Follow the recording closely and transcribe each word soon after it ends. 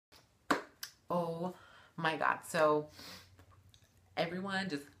Oh my God. So everyone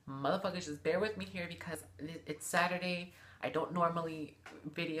just motherfuckers just bear with me here because it's Saturday. I don't normally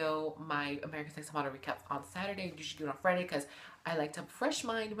video my American Next Top Model recaps on Saturday. I usually do it on Friday because I like to have a fresh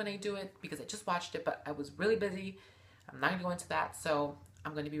mind when I do it because I just watched it, but I was really busy. I'm not going to go into that. So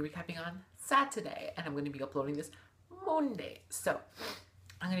I'm going to be recapping on Saturday and I'm going to be uploading this Monday. So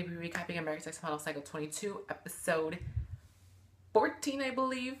I'm going to be recapping American Next Top Model Cycle 22, episode 14, I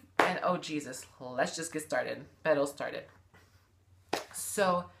believe. And oh Jesus, let's just get started. Battle started.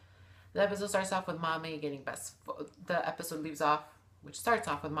 So the episode starts off with Mame getting best. The episode leaves off, which starts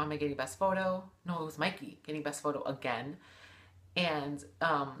off with Mame getting best photo. No, it was Mikey getting best photo again. And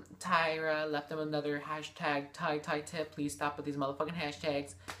Tyra left him another hashtag tie tip. Please stop with these motherfucking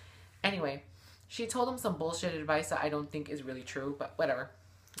hashtags. Anyway, she told him some bullshit advice that I don't think is really true, but whatever.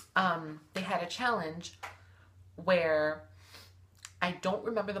 They had a challenge where I don't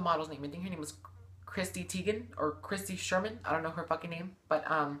remember the model's name. I think her name was Christy Teigen or Christy Sherman. I don't know her fucking name, but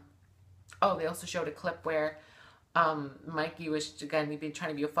oh, they also showed a clip where Mikey was again been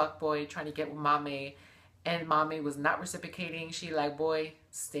trying to be a fuckboy, trying to get with Mame, and Mame was not reciprocating. She like, boy,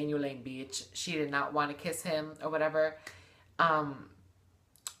 stay in your lane, bitch. She did not want to kiss him or whatever.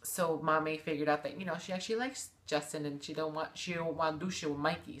 So Mame figured out that, you know, she actually likes Justin and she don't want to do shit with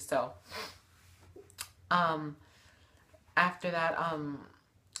Mikey. So after that,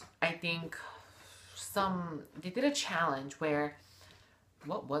 I think they did a challenge where,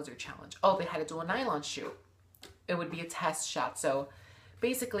 what was their challenge? Oh, they had to do a nylon shoot. It would be a test shot. So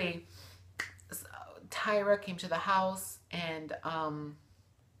basically, Tyra came to the house and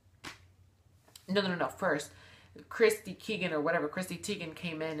no. First, Christy Teigen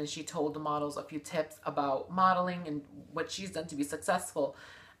came in and she told the models a few tips about modeling and what she's done to be successful.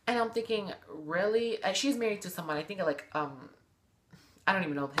 And I'm thinking, really? She's married to someone, I think like, I don't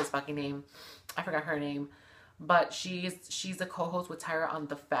even know his fucking name. I forgot her name. But she's a co-host with Tyra on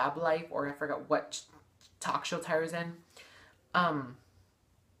The Fab Life, or I forgot what talk show Tyra's in.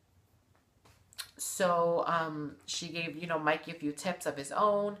 So she gave, you know, Mikey a few tips of his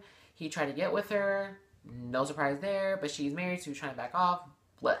own. He tried to get with her. No surprise there, but she's married, so he was trying to back off.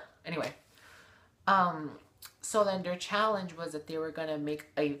 Blah. Anyway. So then their challenge was that they were going to make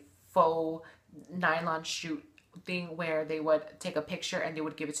a faux nylon shoot thing where they would take a picture and they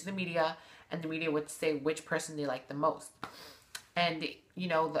would give it to the media and the media would say which person they liked the most. And, you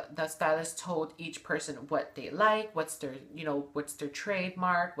know, the stylist told each person what they like, what's their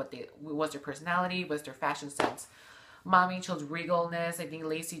trademark, what's their personality, what's their fashion sense. Mommy chose regalness. I think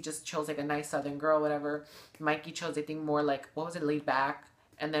Lacey just chose like a nice southern girl, whatever. Mikey chose, I think, more like, what was it, laid back.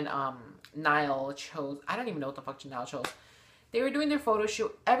 And then Niall chose, I don't even know what the fuck Niall chose. They were doing their photo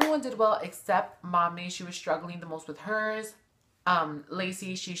shoot. Everyone did well except Mommy. She was struggling the most with hers.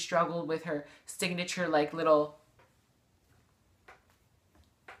 Lacey, she struggled with her signature, like, little,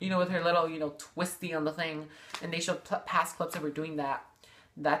 you know, with her little, you know, twisty on the thing. And they showed past clips of her doing that.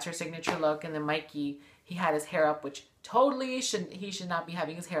 That's her signature look. And then Mikey, he had his hair up, which totally he should not be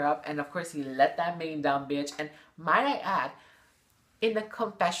having his hair up. And of course, he let that mane down, bitch. And might I add, in the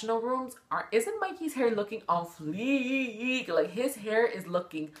confessional rooms, isn't Mikey's hair looking on fleek? Like, his hair is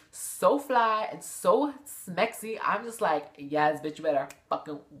looking so fly and so smexy. I'm just like, yes, bitch, you better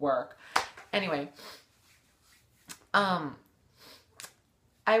fucking work. Anyway, I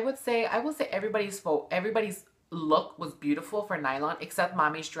will say everybody's look was beautiful for nylon, except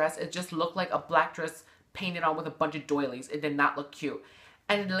Mommy's dress. It just looked like a black dress painted on with a bunch of doilies. It did not look cute.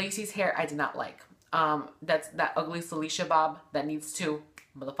 And Lacey's hair, I did not like. That's that ugly Celicia bob that needs to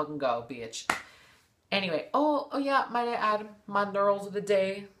motherfucking go, bitch. Anyway, oh yeah, might I add my knurls of the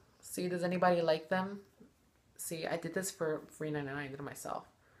day. See, does anybody like them? See, I did this for $3.99. I did it myself.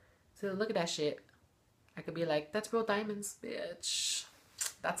 So look at that shit. I could be like, that's real diamonds, bitch.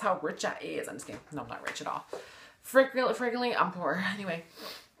 That's how rich I is. I'm just kidding. No, I'm not rich at all. Frequently, I'm poor. Anyway,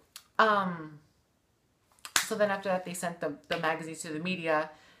 so then after that, they sent the magazines to the media.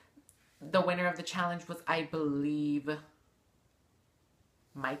 The winner of the challenge was, I believe,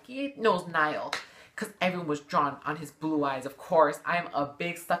 Mikey? No, it was Niall. Because everyone was drawn on his blue eyes, of course. I am a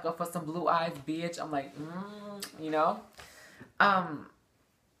big sucker for some blue eyes, bitch. I'm like, you know?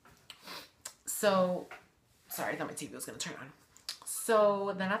 So, sorry, I thought my TV was going to turn on.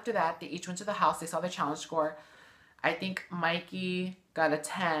 So, then after that, they each went to the house. They saw the challenge score. I think Mikey got a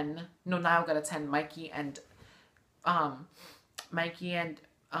 10. No, Niall got a 10. Mikey and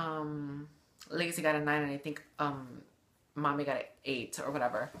Lacey got a 9, and I think Mommy got an 8 or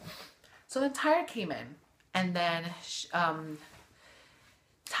whatever. So then Tyra came in, and then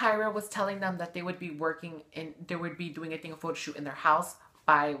Tyra was telling them that they would be doing a photo shoot in their house.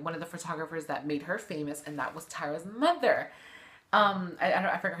 by one of the photographers that made her famous, and that was Tyra's mother.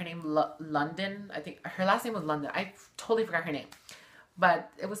 I forgot her name, London. I think her last name was London. I totally forgot her name.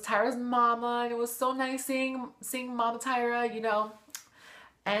 But it was Tyra's mama, and it was so nice seeing Mama Tyra, you know.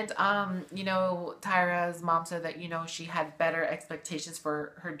 And you know, Tyra's mom said that, you know, she had better expectations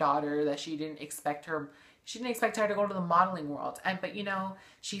for her daughter, that she didn't expect her to go to the modeling world. But you know,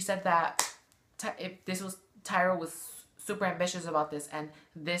 she said that Tyra was super ambitious about this, and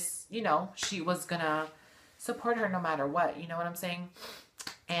this, you know, she was gonna support her no matter what, you know what I'm saying?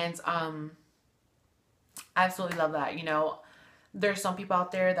 And I absolutely love that. You know, there's some people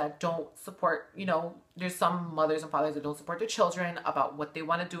out there that don't support, you know, there's some mothers and fathers that don't support their children about what they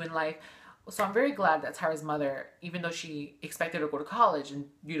want to do in life. So I'm very glad that Tyra's mother, even though she expected her to go to college and,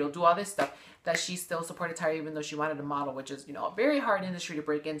 you know, do all this stuff, that she still supported Tyra even though she wanted to model, which is, you know, a very hard industry to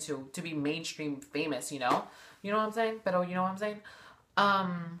break into, to be mainstream famous, you know? You know what I'm saying? But you know what I'm saying?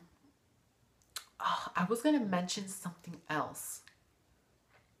 I was going to mention something else,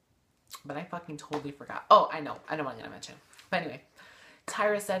 but I fucking totally forgot. Oh, I know what I'm going to mention. But anyway,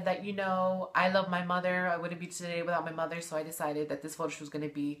 Tyra said that, you know, I love my mother. I wouldn't be today without my mother. So I decided that this photo shoot was going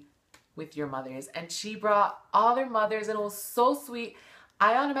to be with your mothers. And she brought all their mothers, and it was so sweet.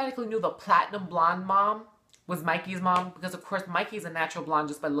 I automatically knew the platinum blonde mom was Mikey's mom, because of course Mikey's a natural blonde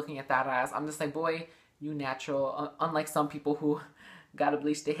just by looking at that ass. I'm just like, boy, you natural. Unlike some people who gotta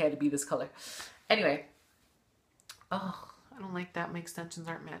bleach their hair to be this color. Anyway. Oh, I don't like that my extensions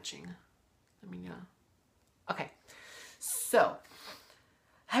aren't matching. Let me okay. So,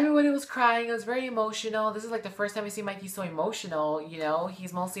 everybody was crying. It was very emotional. This is like the first time I see Mikey so emotional, you know.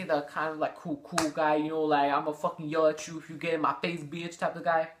 He's mostly the kind of like cool guy, you know, like, I'm gonna fucking yell at you if you get in my face, bitch, type of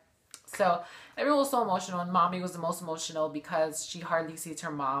guy. So, everyone was so emotional, and Mommy was the most emotional because she hardly sees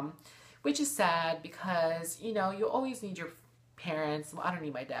her mom, which is sad because, you know, you always need your parents. Well, I don't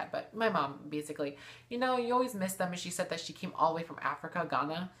need my dad, but my mom, basically. You know, you always miss them, and she said that she came all the way from Africa,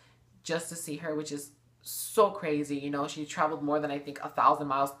 Ghana, just to see her, which is so crazy. You know, she traveled more than, I think, 1,000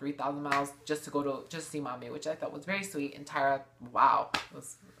 miles, 3,000 miles just to see Mommy, which I thought was very sweet. And Tyra, wow, it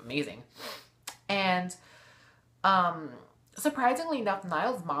was amazing. And surprisingly enough,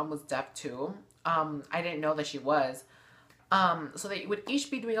 Niall's mom was deaf too. I didn't know that she was. So they would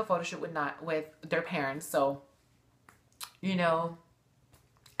each be doing a photo shoot with their parents. So, you know,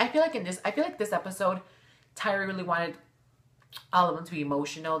 I feel like this episode, Tyra really wanted all of them to be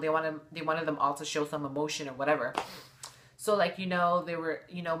emotional. They wanted them all to show some emotion or whatever. So, like, you know, they were,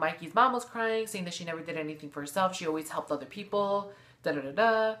 you know, Mikey's mom was crying, saying that she never did anything for herself. She always helped other people,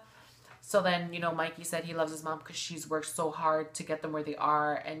 da-da-da-da. So then, you know, Mikey said he loves his mom because she's worked so hard to get them where they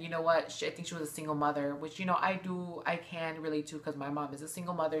are. And you know what? I think she was a single mother, which, you know, I can relate to because my mom is a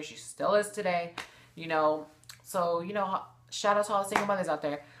single mother. She still is today, you know. So, you know, shout out to all the single mothers out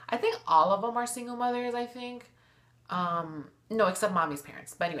there. I think all of them are single mothers, I think. No, except Mommy's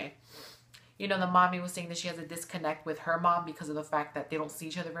parents. But anyway, you know, the Mommy was saying that she has a disconnect with her mom because of the fact that they don't see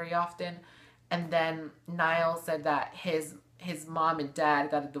each other very often. And then Niall said that his mom and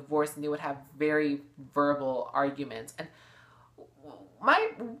dad got a divorce and they would have very verbal arguments. And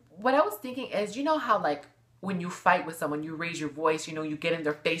what I was thinking is, you know how, like, when you fight with someone, you raise your voice, you know, you get in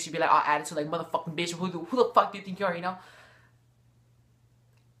their face, you be like, all attitude, like, motherfucking bitch, who the fuck do you think you are, you know?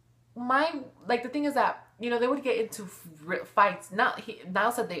 The thing is that, you know, they would get into fights.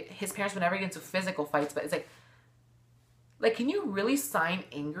 Niall said his parents would never get into physical fights, but it's like, can you really sign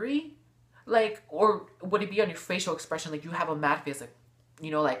angry? Like, or would it be on your facial expression? Like, you have a mad face, like,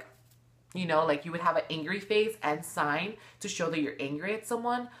 you know, like you would have an angry face and sign to show that you're angry at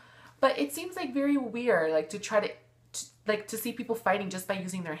someone. But it seems like very weird, like, to try to see people fighting just by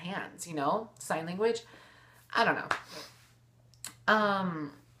using their hands, you know, sign language. I don't know.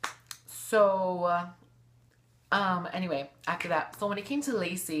 Anyway, after that, so when it came to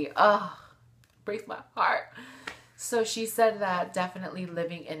Lacey, breaks my heart. So she said that definitely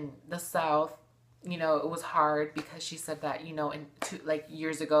living in the South, you know, it was hard because she said that, you know,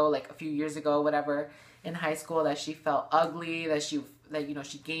 years ago, like a few years ago, whatever, in high school, that she felt ugly, that you know,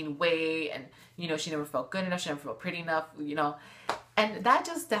 she gained weight, and, you know, she never felt good enough, she never felt pretty enough, you know, and that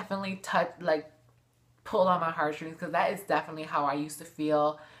just definitely pulled on my heartstrings, because that is definitely how I used to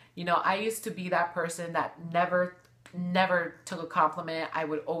feel. You know, I used to be that person that never took a compliment. I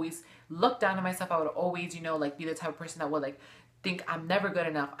would always look down on myself. I would always, you know, like, be the type of person that would, like, think I'm never good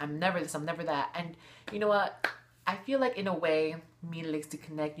enough. I'm never this, I'm never that. And you know what? I feel like, in a way, me and Lacey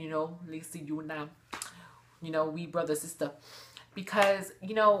connect, you know, Lacey, you and I, you know, we brother, sister. Because,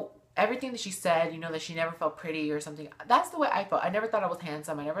 you know, everything that she said, you know, that she never felt pretty or something, that's the way I felt. I never thought I was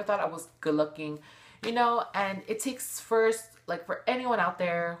handsome. I never thought I was good looking, you know, and it takes first, like for anyone out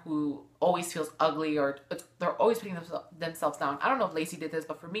there who always feels ugly or they're always putting themselves down. I don't know if Lacey did this,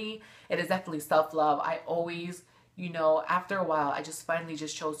 but for me, it is definitely self-love. I always, you know, after a while, I just finally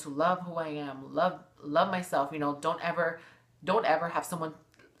just chose to love who I am, love myself. You know, don't ever have someone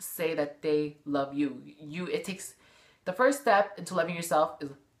say that they love you. It takes the first step into loving yourself is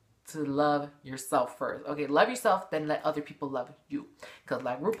to love yourself first. Okay, love yourself, then let other people love you. Because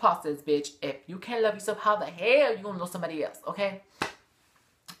like RuPaul says, bitch, if you can't love yourself, how the hell you gonna love somebody else? Okay.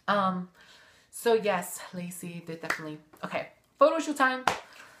 So yes, Lacey did definitely. Okay, photo shoot time.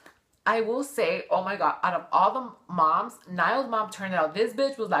 I will say, oh my god, out of all the moms, Niall's mom turned out. This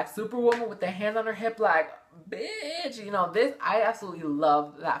bitch was like Superwoman with the hand on her hip, like, bitch, you know, this, I absolutely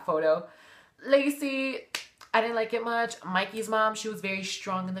love that photo. Lacey, I didn't like it much. Mikey's mom, she was very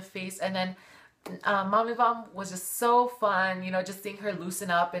strong in the face. And then Mommy Mom was just so fun, you know, just seeing her loosen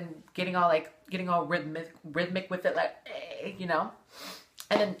up and getting all rhythmic with it, like, you know.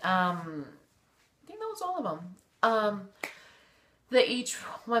 And then I think that was all of them. They each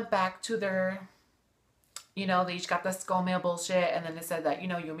went back to their, you know, they each got the skull mail bullshit, and then they said that, you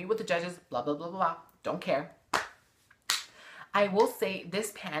know, you'll meet with the judges, blah, blah, blah, blah, blah. Don't care. I will say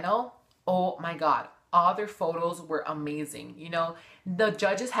this panel, oh my god, all their photos were amazing. You know, the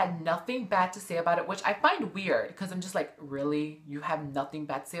judges had nothing bad to say about it, which I find weird because I'm just like, really? You have nothing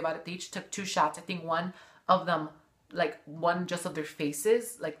bad to say about it? They each took 2 shots. I think one of them, like one just of their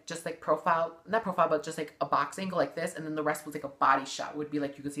faces, like just like profile, not profile, but just like a box angle like this. And then the rest was like a body shot, would be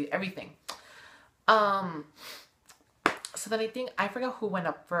like you could see everything. So then I think, I forgot who went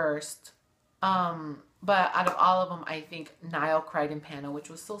up first. But out of all of them, I think Niall cried in panel, which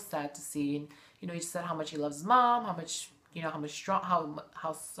was so sad to see. And, you know, he just said how much he loves his mom, how much, you know,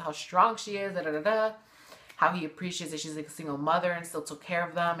 how strong she is, how he appreciates that she's like a single mother and still took care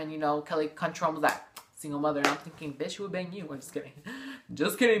of them. And, you know, Kelly Cuntron was that single mother. And I'm thinking, bitch, who would bang you? I'm just kidding.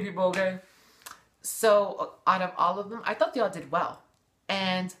 Just kidding, people, okay? So out of all of them, I thought they all did well.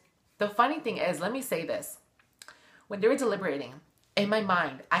 And the funny thing is, let me say this. When they were deliberating, in my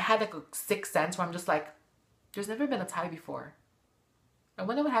mind, I had like a sixth sense where I'm just like, there's never been a tie before. I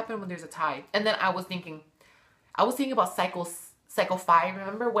wonder what happened when there's a tie. And then I was thinking about Cycle 5.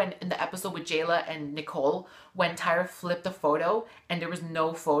 Remember when in the episode with Jayla and Nicole, when Tyra flipped the photo and there was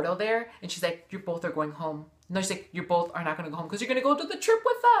no photo there, and she's like, you both are going home. No, she's like, you both are not going to go home because you're going to go to the trip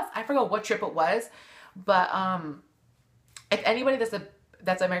with us. I forgot what trip it was, but if anybody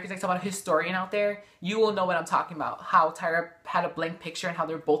that's America's Next Top Model historian out there, you will know what I'm talking about. How Tyra had a blank picture and how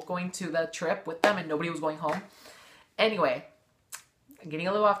they're both going to the trip with them and nobody was going home. Anyway, I'm getting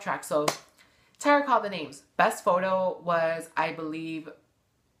a little off track. So Tyra called the names. Best photo was, I believe,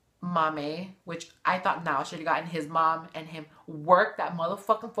 Mame, which I thought now should have gotten his mom and him work that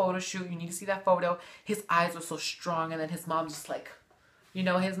motherfucking photo shoot. You need to see that photo. His eyes were so strong, and then his mom just like, you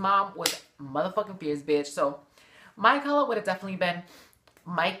know, his mom was motherfucking fierce, bitch. So my color would have definitely been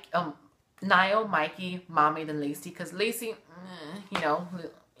Niall, Mikey, Mame, then Lacey. Because Lacey, you know,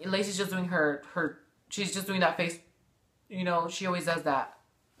 Lacey's just doing she's just doing that face. You know, she always does that.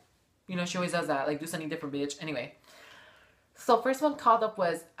 You know, she always does that. Like, do something different, bitch. Anyway. So, first one called up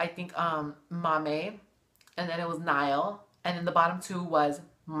was, I think, Mame. And then it was Niall. And then the bottom 2 was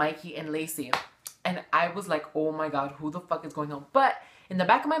Mikey and Lacey. And I was like, oh my god, who the fuck is going home? But in the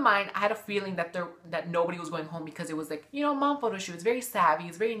back of my mind, I had a feeling that nobody was going home because it was like, you know, mom photo shoot. It's very savvy.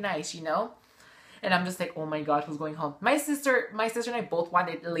 It's very nice, you know? And I'm just like, oh my god, who's going home? My sister and I both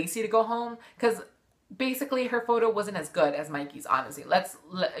wanted Lacey to go home because basically her photo wasn't as good as Mikey's, honestly. Let's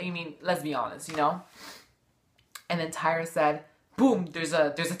be honest, you know? And then Tyra said, boom, there's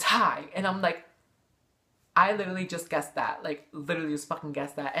a tie. And I'm like, I literally just guessed that. Like, literally just fucking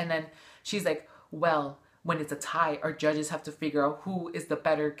guessed that. And then she's like, well, when it's a tie, our judges have to figure out who is the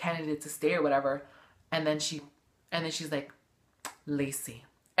better candidate to stay or whatever. And then she's like, Lacey.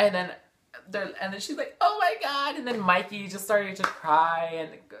 And then she's like, oh my god. And then Mikey just started to cry,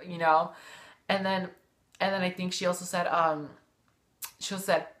 and you know, and then I think she also said,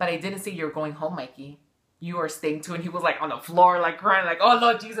 but I didn't say you're going home, Mikey. You are staying too. And he was like on the floor, like crying, like, oh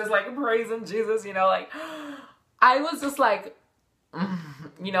Lord Jesus, like praising Jesus, you know, like I was just like,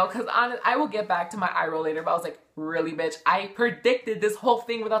 you know, because I will get back to my eye roll later, but I was like, really, bitch? I predicted this whole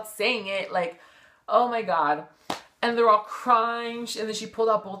thing without saying it. Like, oh my god. And they're all crying. And then she pulled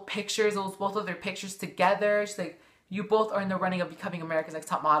out both pictures. It was both of their pictures together. She's like, you both are in the running of becoming America's Next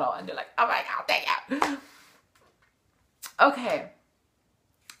Top Model. And they're like, oh my god, thank you. Okay.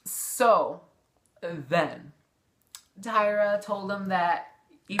 So then Tyra told them that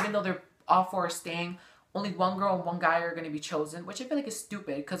even though they're all 4 staying, only 1 girl and 1 guy are going to be chosen, which I feel like is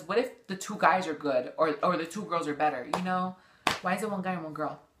stupid. Because what if the 2 guys are good or the 2 girls are better, you know? Why is it one guy and one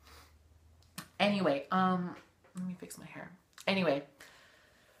girl? Anyway, let me fix my hair. Anyway,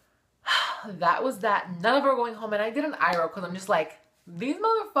 that was that. None of them are going home, and I did an eye roll because I'm just like, these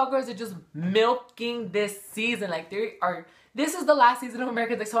motherfuckers are just milking this season. Like, this is the last season of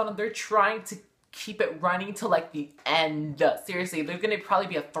American Next Top Model. They're trying to keep it running till like the end. Seriously, there's gonna probably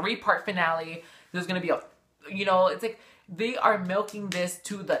be a 3-part finale. There's gonna be a, you know, it's like they are milking this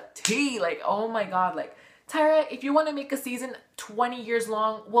to the T. Like, oh my god. Like, Tyra, if you want to make a season 20 years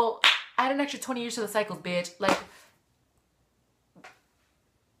long, well, add an extra 20 years to the cycles, bitch. Like,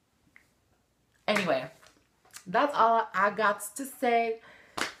 anyway, that's all I got to say.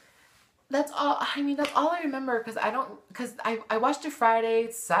 That's all. I mean, that's all I remember because I watched it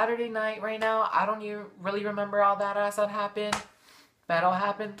Friday, Saturday night right now. I don't even really remember all that else that happened. That all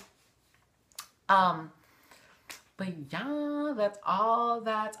happened. But yeah, that's all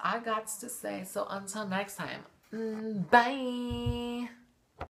that I got to say. So until next time, bye.